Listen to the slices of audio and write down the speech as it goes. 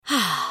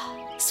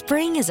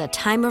Spring is a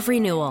time of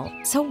renewal,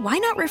 so why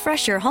not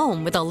refresh your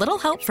home with a little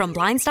help from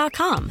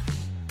Blinds.com?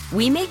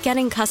 We make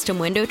getting custom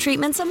window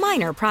treatments a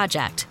minor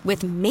project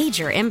with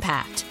major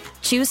impact.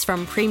 Choose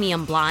from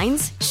premium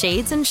blinds,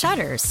 shades, and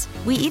shutters.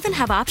 We even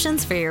have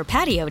options for your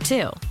patio,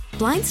 too.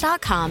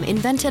 Blinds.com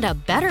invented a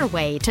better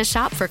way to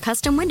shop for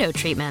custom window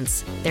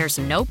treatments. There's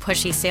no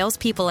pushy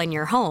salespeople in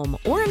your home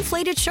or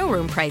inflated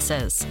showroom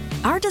prices.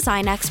 Our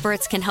design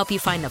experts can help you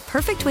find the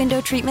perfect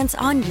window treatments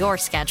on your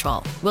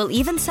schedule. We'll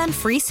even send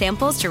free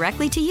samples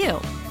directly to you.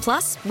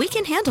 Plus, we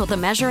can handle the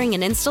measuring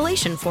and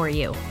installation for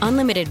you.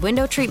 Unlimited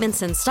window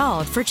treatments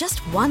installed for just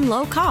one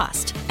low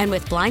cost. And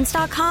with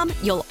Blinds.com,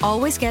 you'll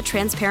always get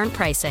transparent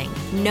pricing.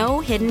 No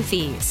hidden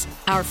fees.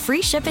 Our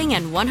free shipping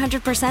and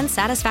 100%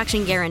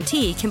 satisfaction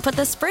guarantee can put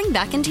the spring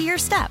back into your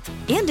step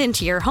and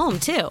into your home,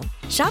 too.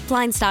 Shop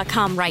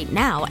Blinds.com right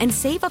now and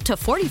save up to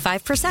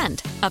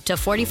 45%. Up to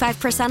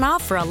 45%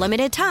 off for a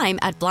limited time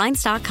at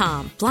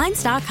Blinds.com.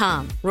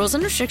 Blinds.com. Rules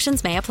and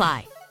restrictions may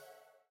apply.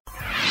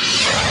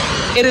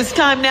 It is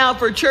time now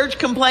for Church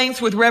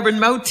Complaints with Reverend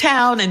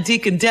Motown and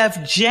Deacon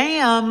Def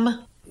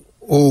Jam.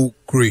 Oh,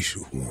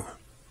 gracious one.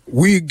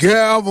 We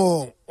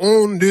gather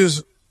on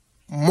this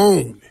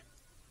morning.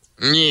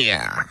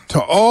 Yeah.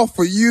 To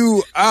offer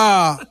you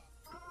our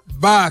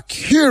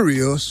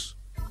vicarious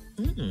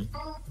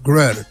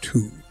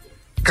gratitude.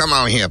 Come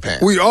on here,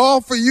 Pat. We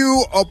offer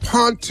you a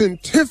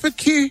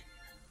pontificate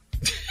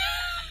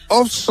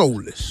of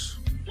solace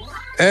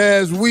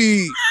as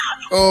we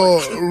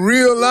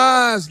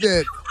realize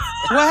that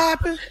what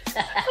happened?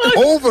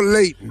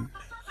 Overlating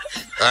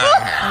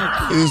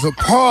is a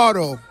part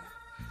of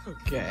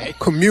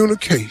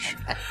communication.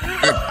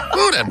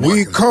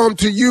 We come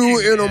to you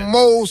in a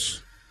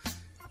most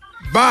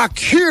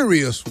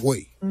vicarious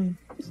way.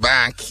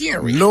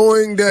 Vicarious.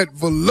 Knowing that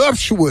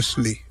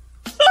voluptuously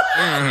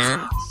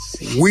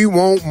we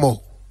want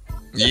more.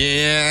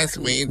 Yes,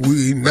 we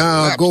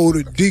now go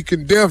to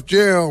Deacon Def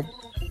Jam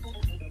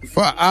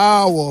for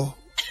our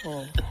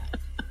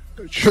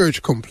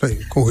church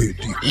complaint. Go ahead,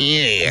 Deacon.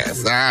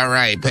 Yes, all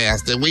right,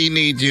 Pastor. We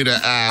need you to...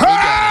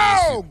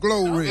 oh,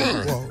 glory.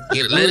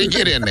 Let it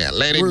get in there.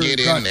 Let it get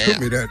in there. Tell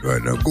me that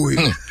right now. Go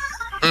ahead.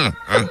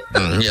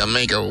 Yeah,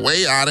 make a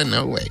way out of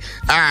no way.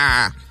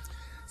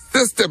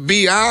 Sister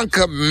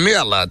Bianca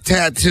Miller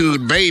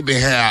tattooed baby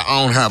hair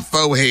on her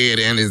forehead,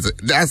 and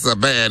that's a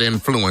bad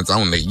influence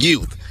on the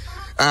youth.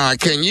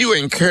 Can you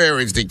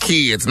encourage the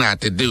kids not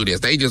to do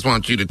this? They just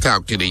want you to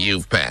talk to the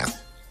youth, Pastor.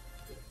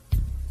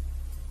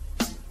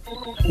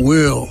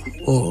 Well,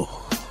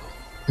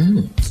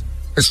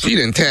 she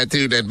done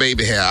tattooed that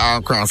baby hair all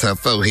across her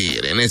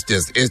forehead, and it's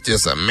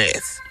just a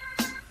mess.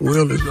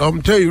 Well, I'm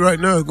gonna tell you right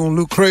now, it's gonna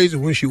look crazy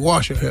when she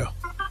wash her hair.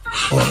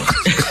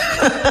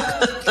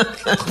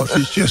 Cause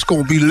it's just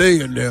gonna be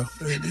laying there,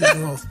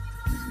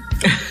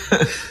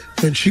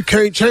 and she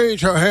can't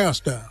change her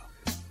hairstyle.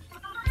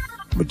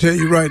 I'm gonna tell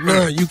you right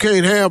now, you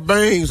can't have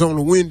bangs on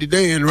a windy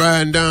day and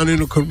riding down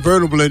in a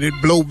convertible and it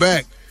blow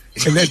back.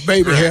 And that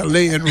baby hair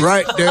laying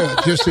right there,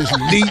 just as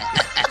neat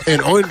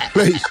and on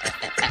place.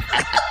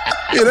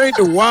 It ain't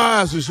the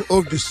wisest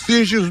of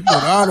decisions,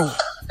 but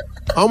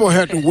I'm gonna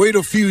have to wait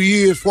a few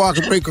years before I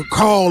can make a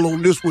call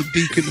on this one,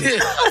 Deacon.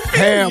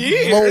 Have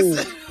more.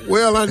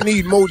 Well, I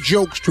need more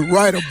jokes to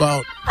write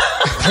about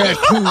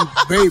tattooed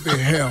baby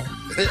hair.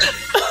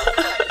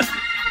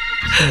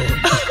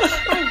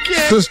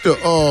 Sister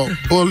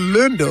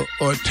Belinda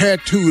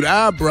tattooed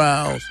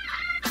eyebrows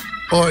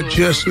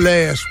just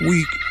last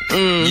week.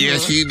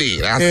 Yes, she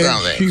did. I saw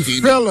that. She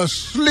fell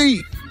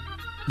asleep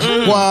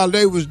while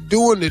they was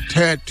doing the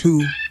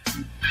tattoo.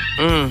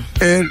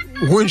 And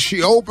when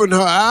she opened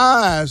her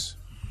eyes,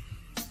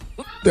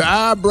 the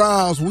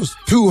eyebrows was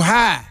too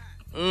high.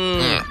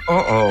 Yeah,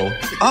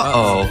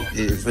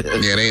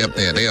 they up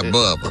there. They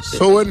above us.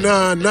 So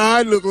now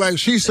it look like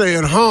she's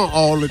saying huh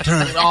all the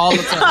time. All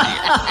the time.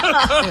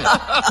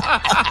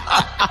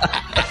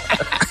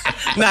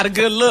 Not a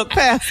good look,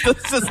 Pastor.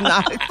 This is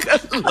not a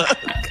good look.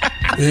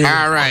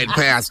 Yeah. All right,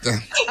 Pastor.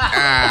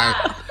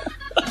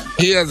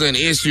 Here's an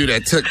issue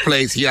that took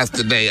place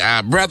yesterday.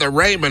 Brother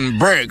Raymond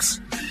Burks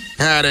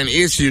had an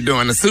issue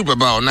during the Super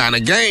Bowl. Now,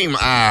 the game,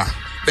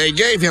 they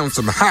gave him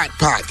some Hot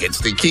Pockets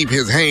to keep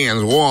his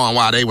hands warm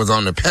while they was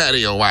on the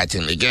patio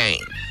watching the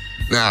game.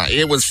 Now,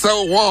 it was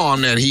so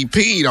warm that he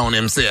peed on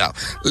himself.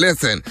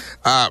 Listen,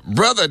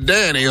 Brother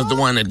Danny is the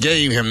one that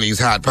gave him these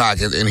Hot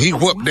Pockets, and he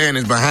whooped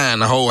Danny's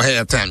behind the whole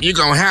halftime. You're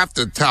going to have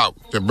to talk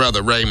to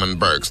Brother Raymond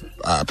Burks,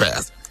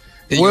 Pastor.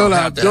 Well,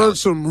 I've done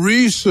some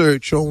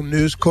research on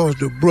this because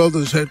the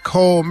brothers had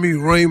called me.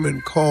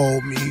 Raymond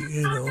called me,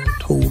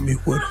 told me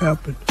what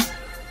happened.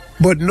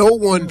 But no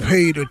one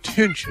paid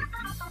attention.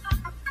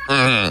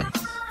 The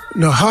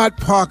Hot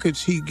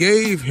Pockets he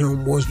gave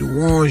him was the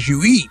ones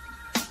you eat.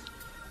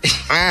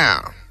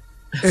 Wow.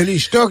 And he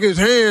stuck his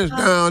hands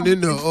down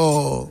in the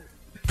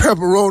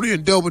pepperoni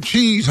and double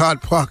cheese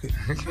Hot Pocket.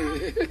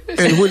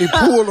 And when he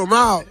pulled them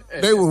out,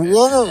 they were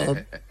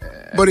warm,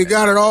 but he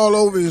got it all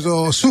over his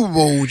Super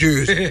Bowl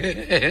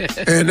jersey.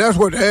 And that's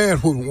what the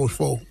ass whooping was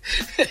for.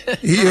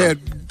 He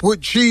had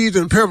put cheese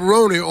and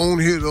pepperoni on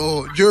his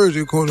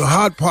jersey because the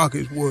Hot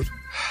Pockets was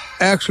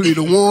actually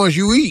the ones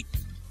you eat.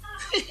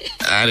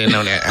 I didn't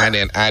know that.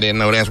 I didn't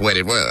know that's what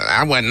it was.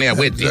 I wasn't there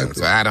with you,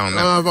 so I don't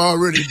know. I've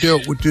already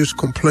dealt with this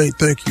complaint,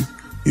 thank you.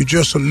 You're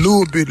just a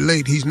little bit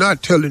late. He's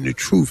not telling the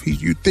truth.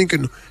 You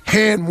thinking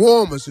hand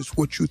warmers is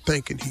what you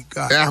thinking he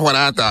got. That's what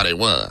I thought it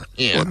was.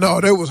 Yeah. Well,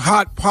 no, there was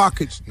Hot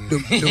Pockets, the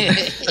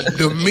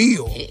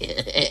meal.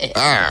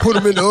 Put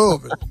him in the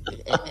oven.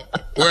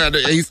 Well,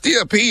 he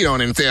still peed on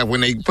himself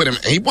when they put him.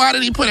 Why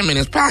did he put him in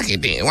his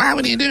pocket then? Why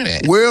would he do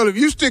that? Well, if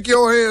you stick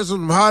your hands on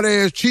some hot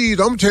ass cheese,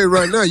 I'm gonna tell you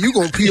right now, you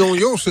gonna pee on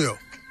yourself.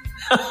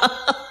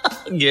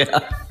 Yeah.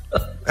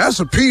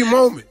 That's a pee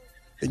moment.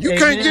 And you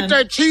can't get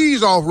that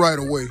cheese off right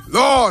away.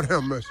 Lord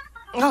have mercy.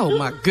 Oh,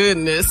 my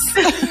goodness.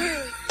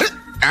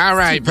 All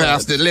right,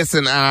 Pastor.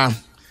 Listen,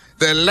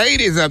 the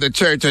ladies of the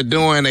church are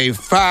doing a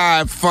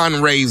 5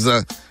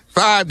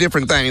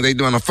 different things. They're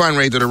doing a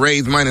fundraiser to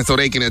raise money so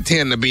they can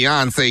attend the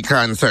Beyonce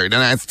concert.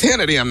 And it's 10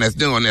 of them that's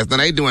doing this. Now,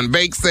 they doing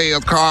bake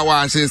sales, car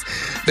washes.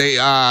 They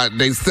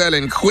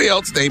selling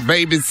quilts. They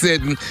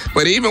babysitting.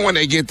 But even when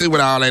they get through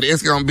with all that,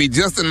 it's going to be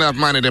just enough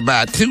money to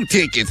buy 2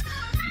 tickets.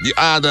 The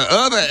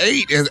other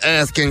 8 is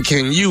asking,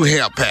 "Can you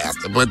help,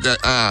 Pastor?" But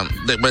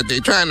but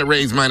they're trying to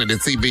raise money to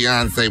see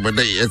Beyonce. But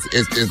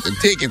the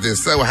tickets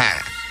is so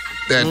high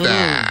that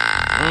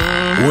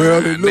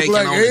well, it look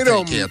like 8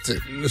 of them.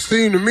 It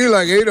seemed to me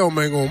like 8 of them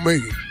ain't gonna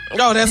make it.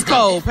 Oh, that's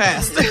cold,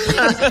 Pastor.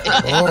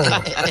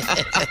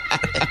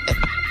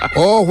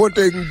 Or what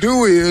they can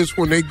do is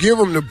when they give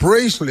them the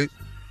bracelet,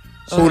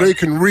 so they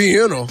can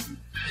re-enter,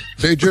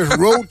 they just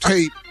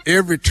rotate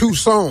every 2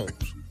 songs.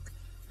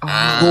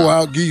 Go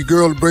out, give your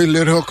girl a bracelet,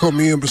 let her come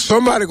in. But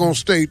somebody gonna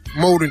stay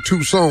more than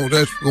 2 songs.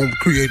 That's gonna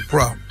create a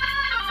problem.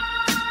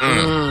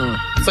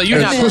 So you're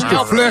not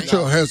Sister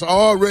Fletcher has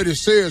already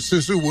said,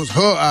 since it was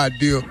her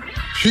idea,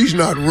 she's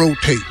not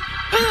rotating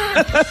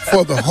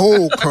for the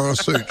whole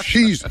concert.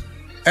 She's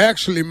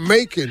actually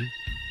making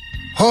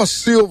her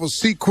silver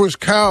sequence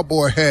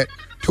cowboy hat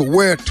to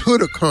wear to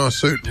the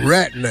concert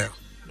right now.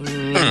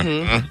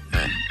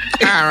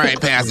 All right,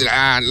 Pastor.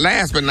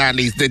 Last but not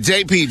least, the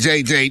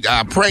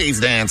JPJJ Praise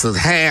Dancers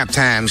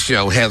halftime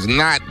show has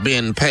not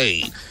been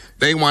paid.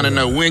 They want to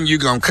know when you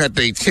gonna cut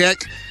their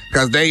check,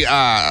 because they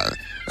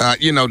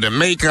the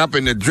makeup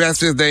and the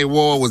dresses they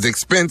wore was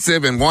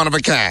expensive and one of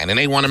a kind, and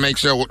they want to make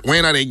sure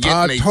when are they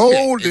getting their check. I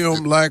told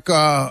them, like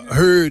I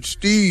heard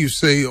Steve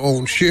say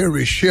on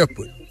Sherry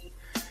Shepherd,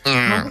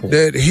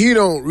 that he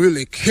don't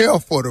really care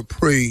for the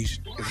praise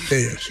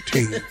dance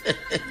team.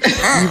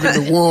 Even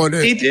the one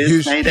at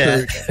his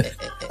church.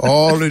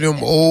 All of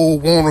them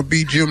old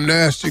wannabe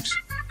gymnastics.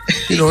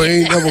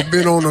 Ain't never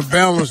been on a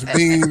balance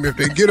beam. If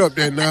they get up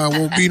there now, it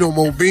won't be no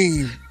more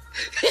beam.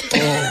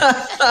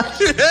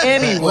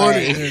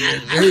 Anyway.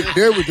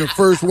 They were the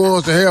first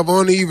ones to have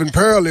uneven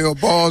parallel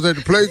bars at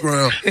the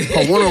playground.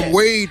 One of them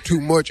weighed too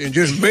much and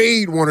just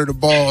made one of the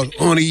bars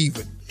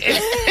uneven.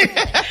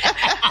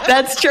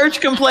 That's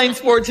Church Complaints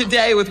for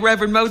today with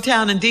Reverend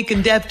Motown and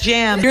Deacon Def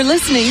Jam. You're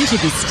listening to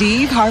the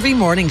Steve Harvey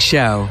Morning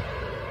Show.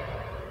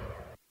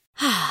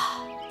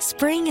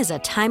 Spring is a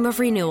time of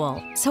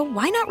renewal, so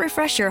why not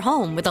refresh your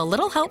home with a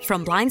little help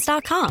from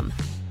Blinds.com?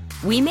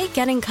 We make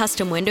getting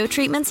custom window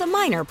treatments a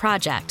minor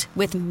project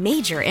with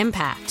major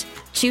impact.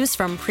 Choose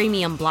from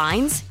premium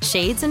blinds,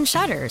 shades, and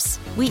shutters.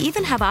 We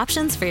even have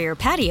options for your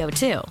patio,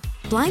 too.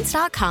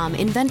 Blinds.com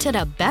invented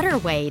a better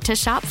way to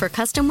shop for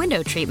custom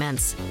window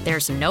treatments.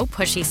 There's no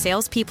pushy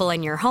salespeople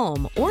in your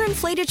home or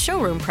inflated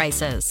showroom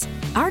prices.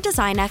 Our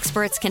design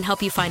experts can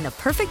help you find the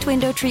perfect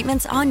window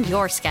treatments on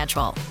your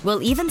schedule.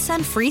 We'll even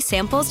send free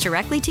samples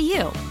directly to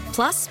you.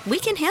 Plus, we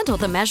can handle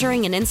the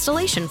measuring and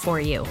installation for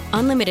you.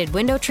 Unlimited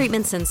window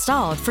treatments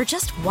installed for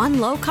just one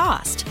low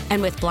cost. And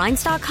with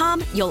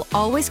Blinds.com, you'll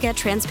always get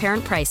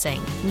transparent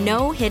pricing.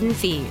 No hidden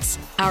fees.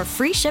 Our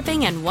free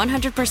shipping and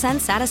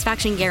 100%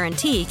 satisfaction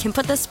guarantee can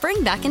put the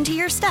spring back into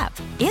your step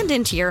and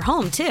into your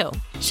home, too.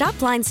 Shop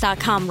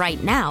Blinds.com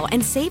right now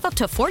and save up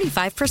to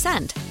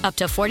 45%. Up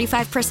to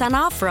 45%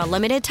 off for a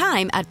limited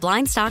time at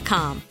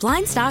Blinds.com.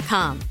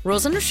 Blinds.com.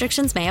 Rules and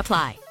restrictions may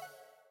apply.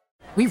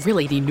 We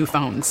really need new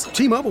phones.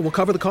 T-Mobile will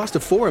cover the cost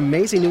of 4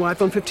 amazing new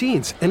iPhone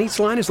 15s, and each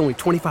line is only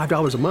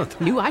 $25 a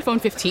month. New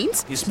iPhone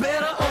 15s? It's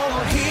better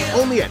over here.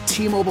 Only at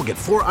T-Mobile, get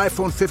 4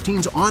 iPhone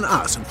 15s on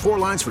us and 4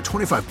 lines for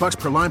 $25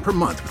 per line per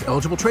month with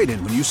eligible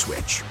trade-in when you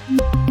switch.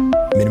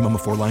 Minimum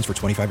of 4 lines for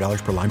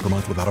 $25 per line per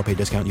month with autopay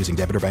discount using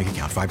debit or bank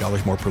account.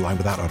 $5 more per line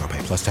without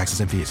autopay, plus taxes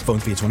and fees. Phone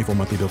fee at 24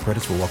 monthly bill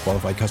credits for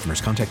well-qualified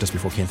customers. Contact us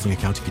before canceling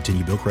account to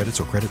continue bill credits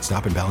or credit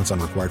stop and balance on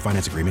required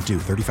finance agreement due.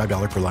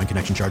 $35 per line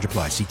connection charge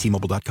applies. See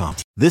T-Mobile.com.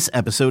 This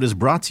episode is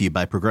brought to you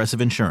by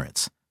Progressive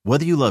Insurance.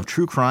 Whether you love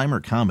true crime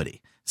or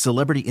comedy,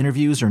 celebrity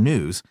interviews or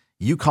news,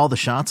 you call the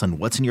shots on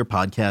what's in your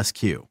podcast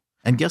queue.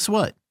 And guess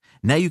what?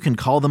 Now you can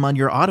call them on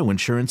your auto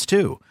insurance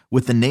too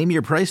with the Name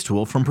Your Price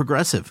tool from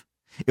Progressive.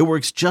 It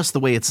works just the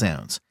way it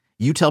sounds.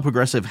 You tell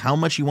Progressive how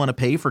much you want to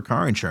pay for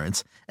car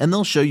insurance, and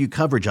they'll show you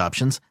coverage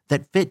options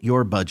that fit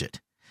your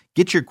budget.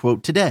 Get your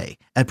quote today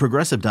at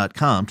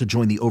Progressive.com to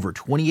join the over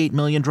 28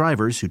 million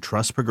drivers who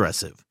trust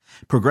Progressive.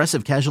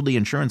 Progressive Casualty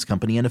Insurance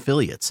Company and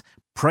Affiliates.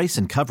 Price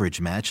and coverage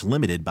match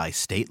limited by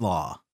state law.